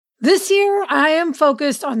This year, I am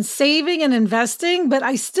focused on saving and investing, but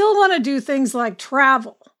I still want to do things like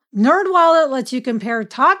travel. NerdWallet lets you compare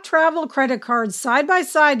top travel credit cards side by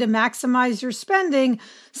side to maximize your spending,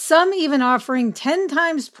 some even offering 10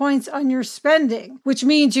 times points on your spending, which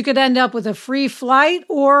means you could end up with a free flight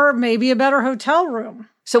or maybe a better hotel room.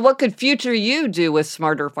 So what could future you do with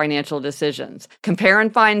smarter financial decisions? Compare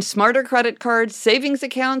and find smarter credit cards, savings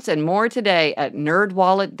accounts, and more today at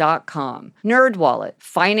nerdwallet.com. NerdWallet.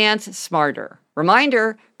 Finance smarter.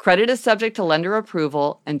 Reminder, credit is subject to lender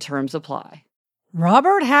approval and terms apply.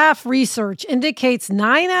 Robert Half research indicates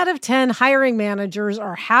 9 out of 10 hiring managers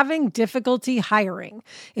are having difficulty hiring.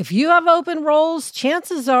 If you have open roles,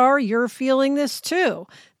 chances are you're feeling this too.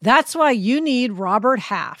 That's why you need Robert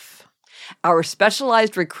Half. Our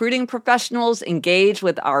specialized recruiting professionals engage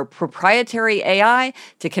with our proprietary AI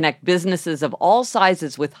to connect businesses of all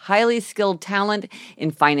sizes with highly skilled talent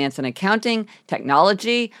in finance and accounting,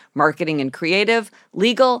 technology, marketing and creative,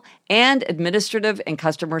 legal, and administrative and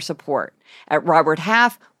customer support. At Robert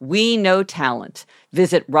Half, we know talent.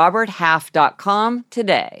 Visit roberthalf.com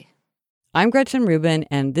today. I'm Gretchen Rubin,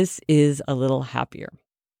 and this is A Little Happier.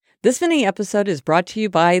 This mini episode is brought to you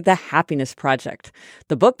by The Happiness Project,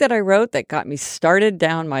 the book that I wrote that got me started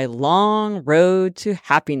down my long road to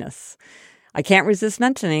happiness. I can't resist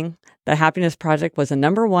mentioning The Happiness Project was a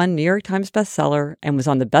 #1 New York Times bestseller and was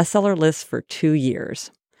on the bestseller list for 2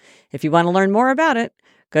 years. If you want to learn more about it,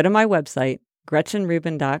 go to my website,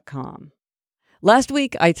 GretchenRubin.com. Last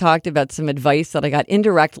week, I talked about some advice that I got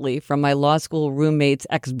indirectly from my law school roommate's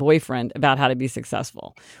ex-boyfriend about how to be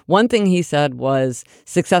successful. One thing he said was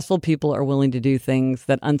successful people are willing to do things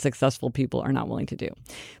that unsuccessful people are not willing to do.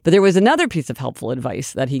 But there was another piece of helpful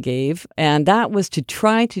advice that he gave, and that was to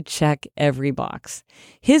try to check every box.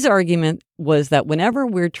 His argument was that whenever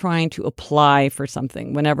we're trying to apply for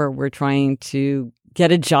something, whenever we're trying to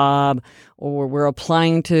get a job or we're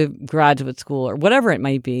applying to graduate school or whatever it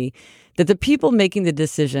might be, that the people making the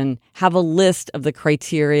decision have a list of the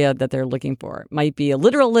criteria that they're looking for. It might be a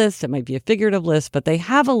literal list, it might be a figurative list, but they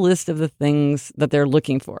have a list of the things that they're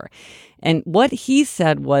looking for. And what he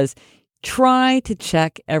said was, try to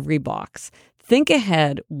check every box. Think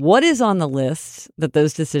ahead, what is on the list that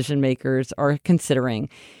those decision makers are considering,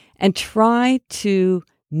 and try to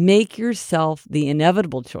make yourself the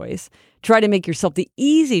inevitable choice. Try to make yourself the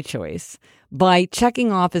easy choice by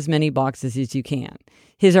checking off as many boxes as you can.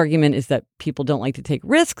 His argument is that people don't like to take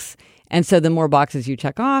risks, and so the more boxes you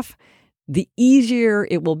check off, the easier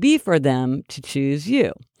it will be for them to choose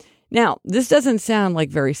you. Now, this doesn't sound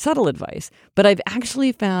like very subtle advice, but I've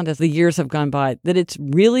actually found as the years have gone by that it's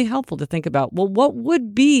really helpful to think about, well, what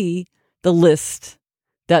would be the list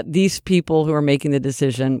that these people who are making the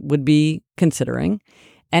decision would be considering?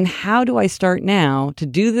 And how do I start now to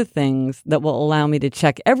do the things that will allow me to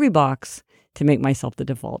check every box to make myself the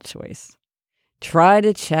default choice? Try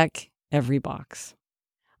to check every box.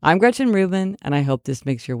 I'm Gretchen Rubin, and I hope this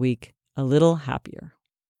makes your week a little happier.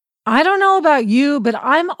 I don't know about you, but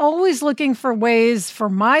I'm always looking for ways for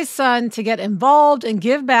my son to get involved and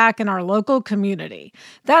give back in our local community.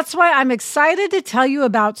 That's why I'm excited to tell you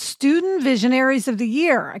about Student Visionaries of the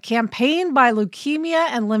Year, a campaign by Leukemia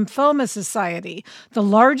and Lymphoma Society, the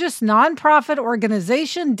largest nonprofit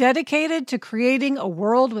organization dedicated to creating a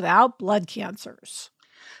world without blood cancers.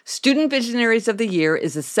 Student Visionaries of the Year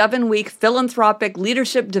is a 7-week philanthropic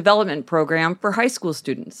leadership development program for high school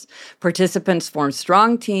students. Participants form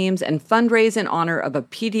strong teams and fundraise in honor of a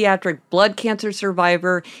pediatric blood cancer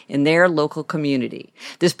survivor in their local community.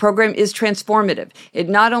 This program is transformative. It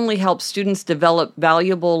not only helps students develop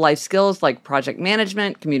valuable life skills like project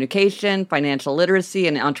management, communication, financial literacy,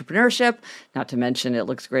 and entrepreneurship, not to mention it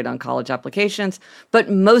looks great on college applications, but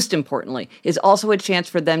most importantly, is also a chance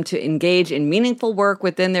for them to engage in meaningful work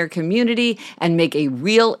within their community and make a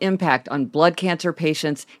real impact on blood cancer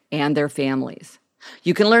patients and their families.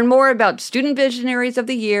 You can learn more about Student Visionaries of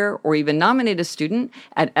the Year or even nominate a student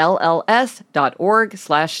at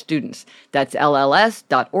lls.org/students. That's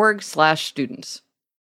lls.org/students.